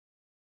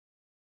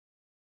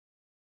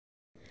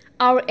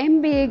Our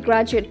MBA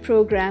graduate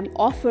program,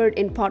 offered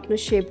in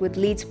partnership with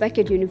Leeds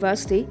Beckett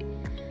University,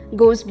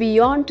 goes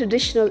beyond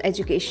traditional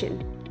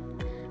education.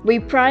 We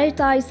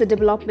prioritize the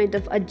development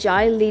of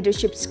agile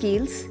leadership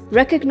skills,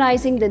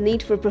 recognizing the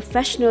need for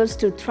professionals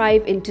to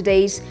thrive in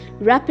today's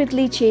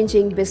rapidly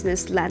changing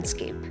business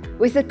landscape.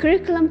 With a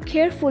curriculum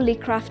carefully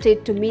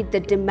crafted to meet the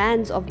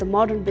demands of the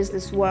modern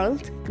business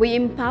world, we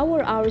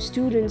empower our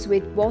students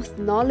with both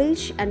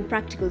knowledge and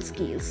practical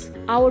skills.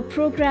 Our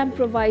program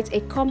provides a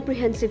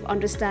comprehensive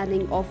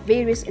understanding of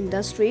various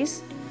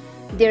industries,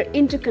 their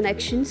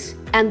interconnections,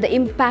 and the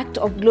impact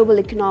of global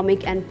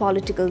economic and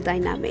political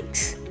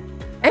dynamics.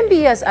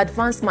 MBA has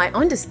advanced my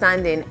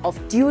understanding of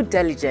due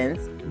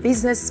diligence,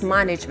 business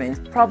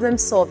management, problem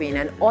solving,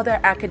 and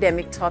other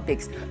academic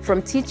topics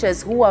from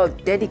teachers who are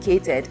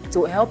dedicated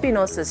to helping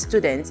us as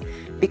students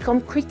become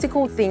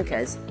critical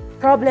thinkers,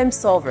 problem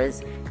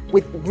solvers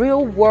with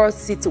real-world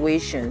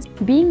situations.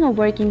 Being a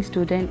working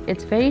student,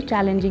 it's very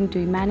challenging to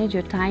manage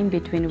your time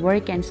between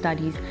work and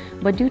studies,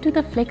 but due to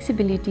the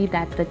flexibility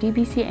that the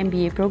TBC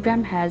MBA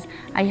program has,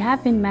 I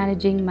have been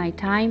managing my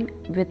time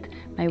with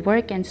my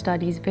work and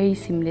studies very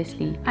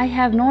seamlessly. I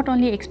have not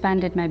only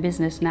expanded my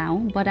business now,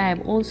 but I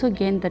have also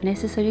gained the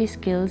necessary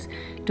skills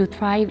to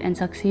thrive and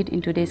succeed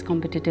in today's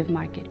competitive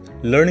market.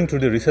 Learning through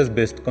the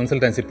research-based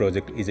consultancy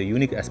project is a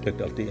unique aspect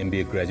of the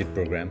MBA graduate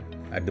program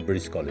at the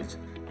British College.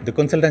 The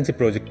consultancy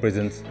project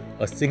presents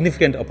a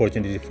significant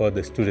opportunity for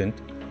the student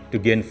to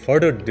gain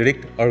further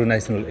direct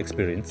organizational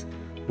experience,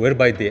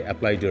 whereby they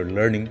apply their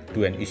learning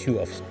to an issue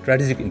of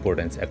strategic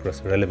importance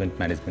across relevant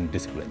management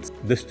disciplines.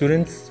 The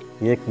students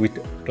work with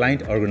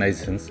client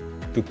organizations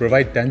to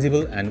provide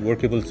tangible and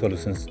workable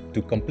solutions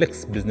to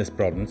complex business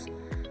problems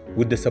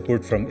with the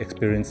support from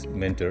experienced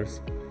mentors,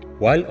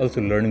 while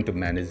also learning to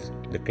manage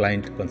the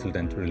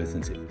client-consultant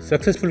relationship.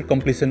 Successful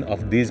completion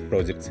of these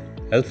projects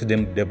helps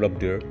them develop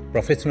their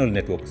professional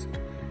networks,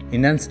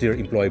 enhance their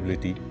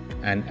employability,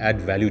 and add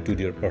value to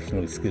their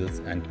personal skills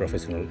and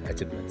professional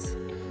achievements.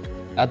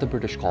 At the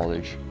British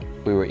College,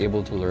 we were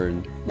able to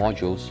learn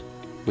modules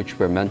which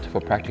were meant for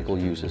practical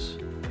uses.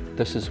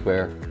 This is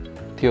where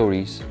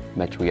theories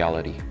met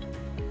reality.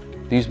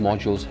 These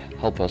modules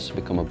help us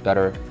become a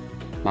better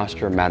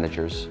master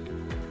managers,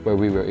 where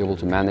we were able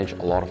to manage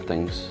a lot of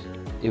things.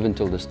 Even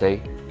till this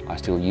day, I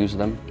still use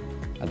them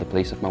at the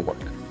place of my work.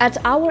 At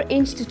our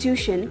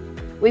institution,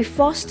 we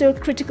foster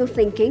critical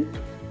thinking,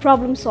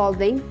 problem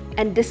solving,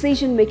 and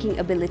decision-making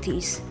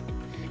abilities,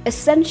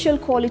 essential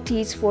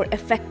qualities for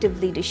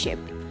effective leadership.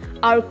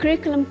 Our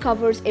curriculum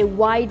covers a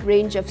wide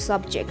range of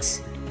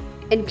subjects,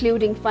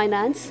 including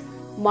finance,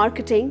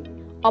 marketing,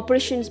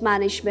 operations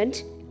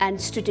management, and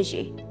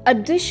strategy.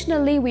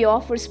 Additionally, we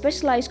offer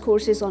specialized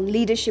courses on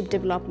leadership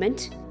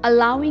development,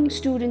 allowing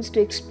students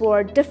to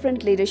explore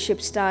different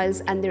leadership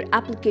styles and their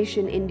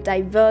application in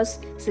diverse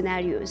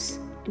scenarios.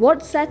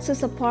 What sets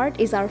us apart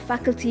is our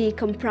faculty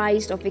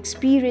comprised of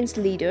experienced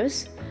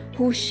leaders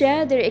who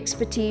share their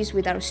expertise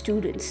with our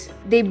students.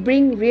 They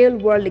bring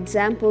real-world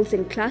examples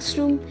in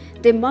classroom,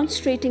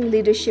 demonstrating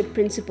leadership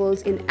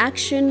principles in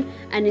action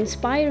and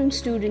inspiring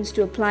students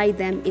to apply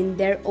them in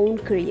their own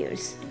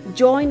careers.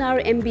 Join our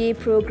MBA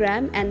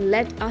program and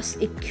let us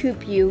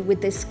equip you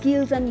with the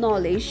skills and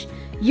knowledge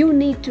you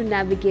need to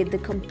navigate the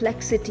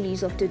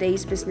complexities of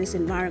today's business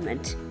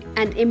environment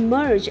and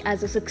emerge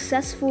as a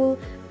successful,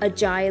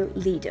 agile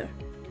leader.